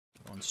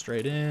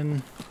Straight in.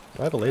 Do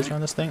I have a laser on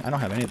this thing? I don't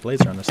have any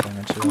laser on this thing.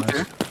 I just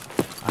realized.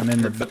 I'm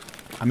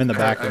in the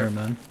back room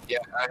then. Yeah,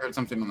 I heard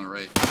something on the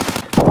right.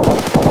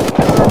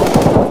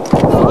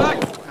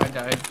 I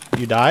died.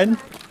 You died?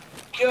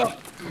 Yeah.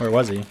 Where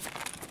was he?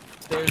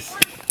 There's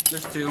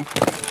two.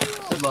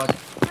 Good luck.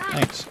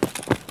 Thanks.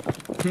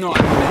 No,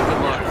 I mean,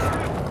 good luck.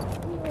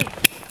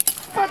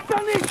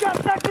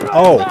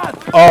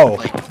 Oh,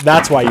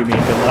 that's why you mean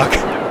good luck.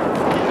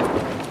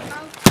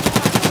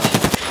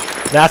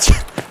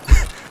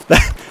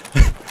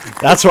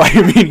 That's why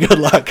you mean good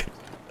luck.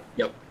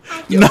 Yep.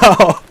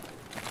 No.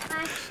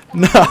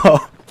 No.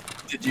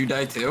 Did you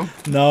die too?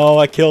 No,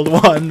 I killed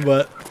one,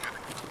 but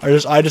I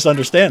just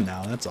understand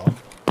now. That's all.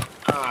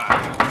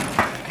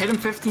 Hit him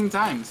 15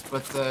 times,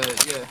 but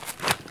yeah.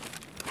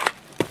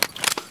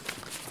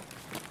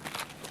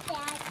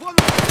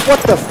 What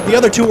the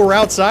other two were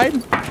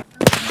outside?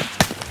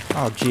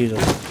 Oh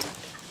Jesus.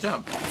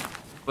 Jump.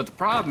 But the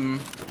problem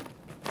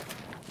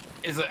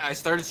is that I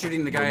started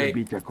shooting the guy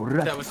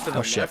that was to the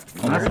left.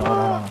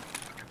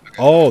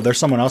 Oh, there's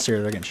someone else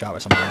here. They're getting shot by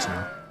someone else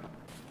now.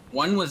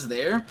 One was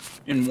there,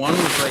 and one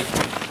was like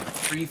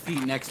 3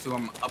 feet next to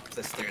him up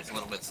the stairs a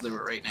little bit, so they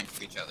were right next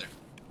to each other.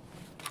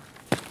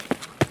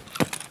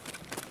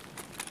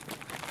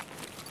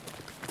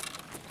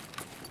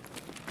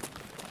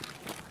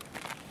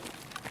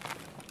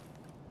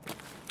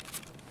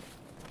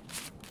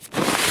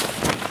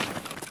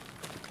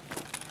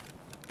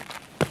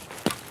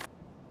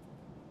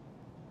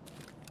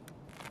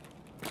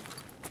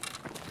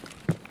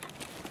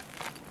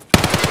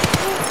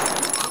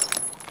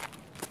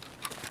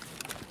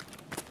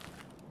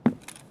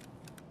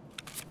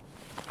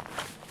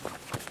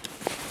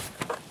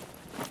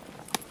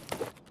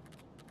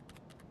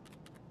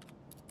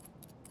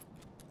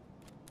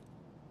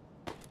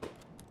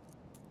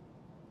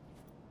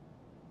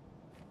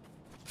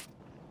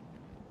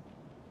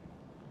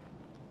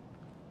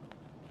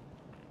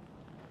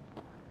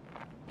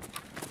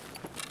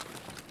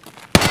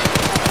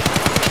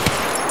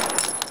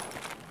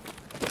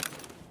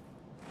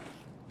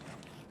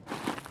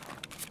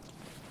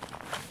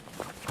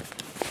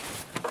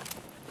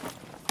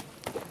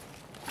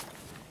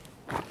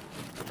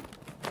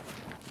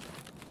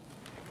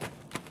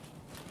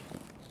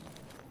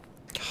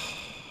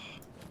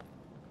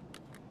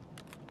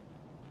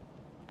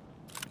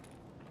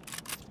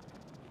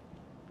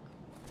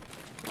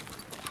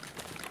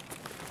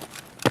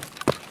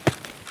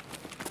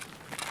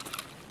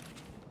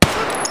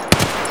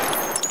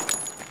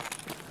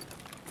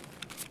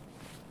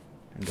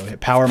 Go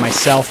hit power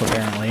myself,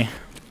 apparently.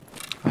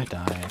 I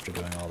die after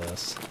doing all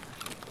this.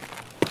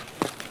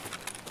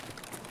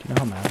 Do you know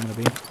how mad I'm gonna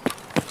be?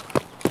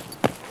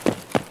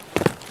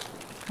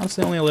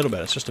 Honestly, only a little bit.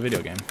 It's just a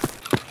video game.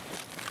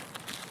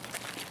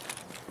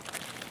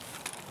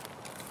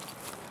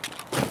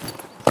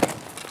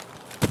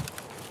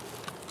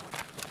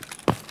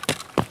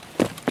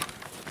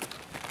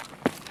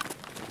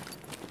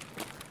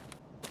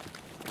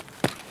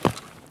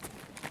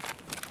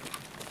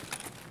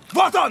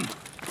 Button!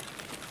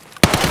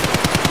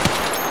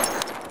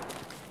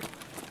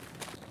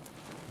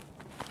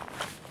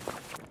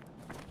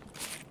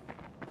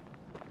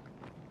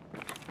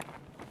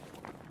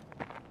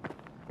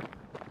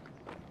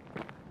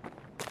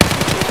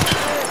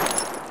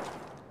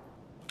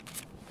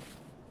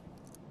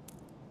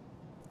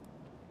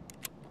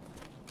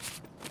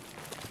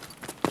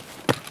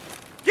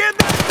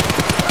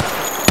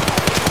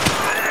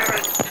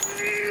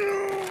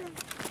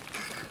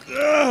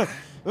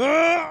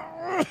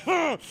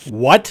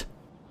 What?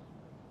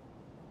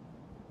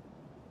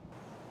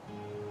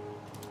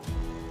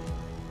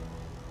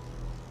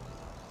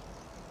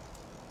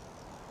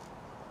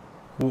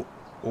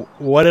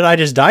 What did I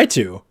just die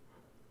to?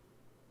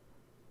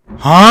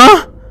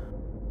 Huh?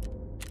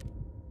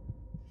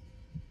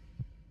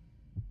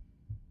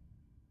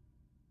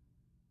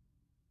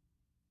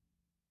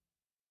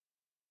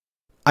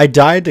 I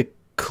died to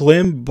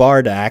Klim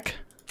Bardak,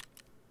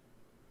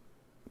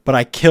 but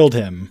I killed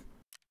him.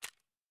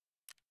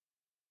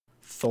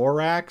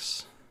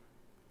 Thorax?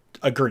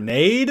 A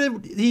grenade?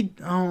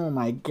 Oh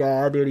my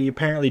god, dude, he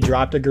apparently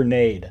dropped a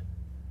grenade.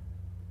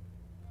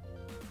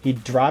 He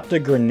dropped a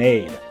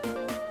grenade.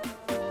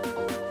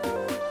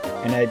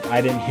 And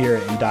I didn't hear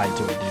it and died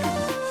to it,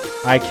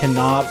 dude. I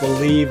cannot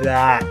believe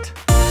that.